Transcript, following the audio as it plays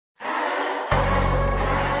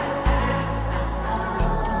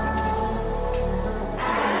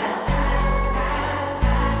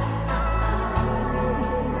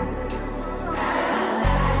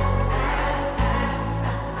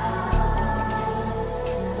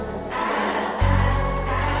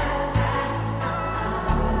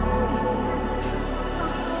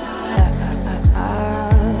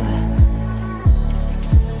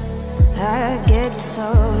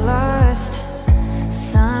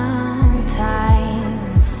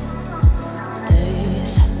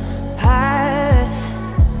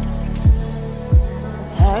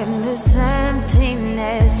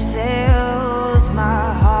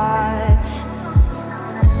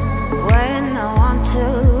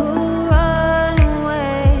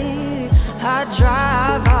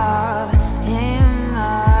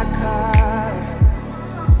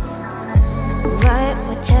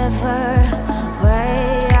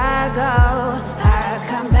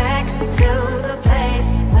back to the place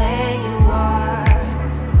where you are.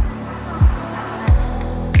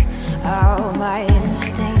 All my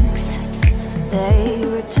instincts, they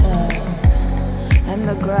return, and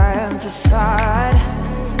the grand facade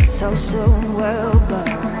so soon will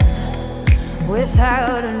burn.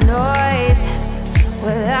 Without a noise,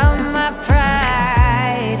 without my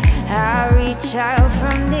pride, I reach out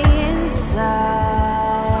from the inside.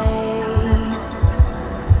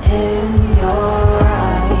 In your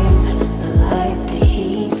eyes, like the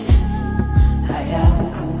heat, I am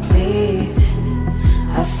complete.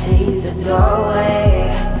 I see the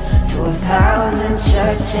doorway to 1,000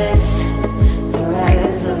 churches, the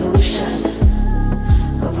resolution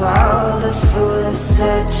of all the fruitless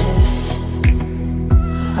searches.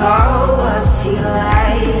 Oh, I see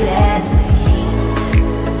light and heat.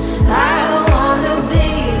 I wanna be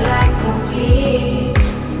like complete.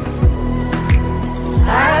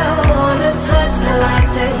 I wanna touch the light,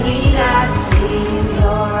 the heat I see in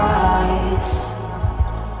your eyes.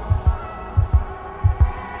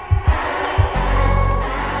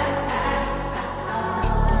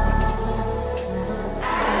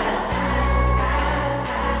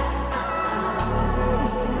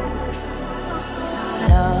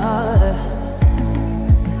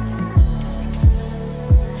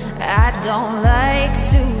 I don't like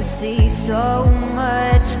to see so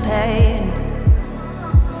much pain,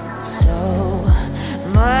 so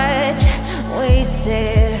much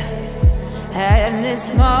wasted, and this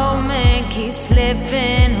moment keeps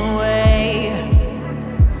slipping away.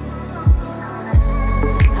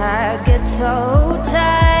 I get so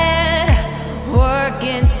tired,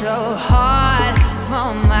 working so hard for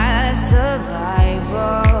my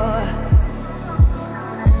survival.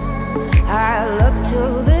 I look to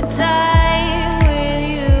the time with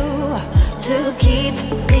you to keep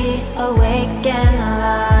me awake and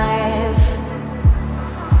alive.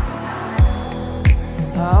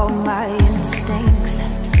 All my instincts,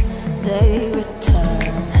 they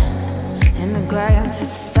return, and the grand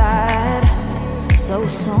facade so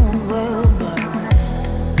soon will burn.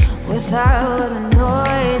 Without a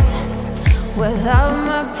noise, without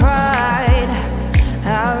my pride,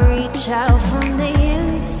 I'll reach out from the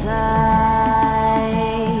inside.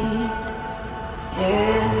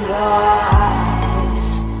 In your eyes,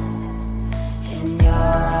 in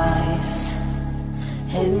your eyes,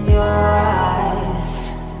 in your eyes,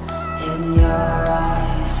 in your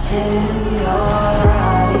eyes, in your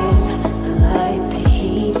eyes, like the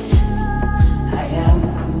heat, I am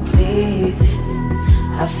complete.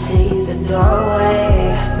 I see the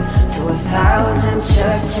doorway to 1,000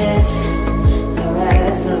 churches,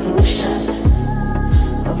 resolution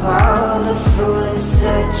of all the fruitless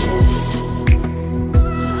searches.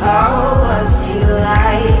 Oh, I see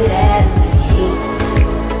light.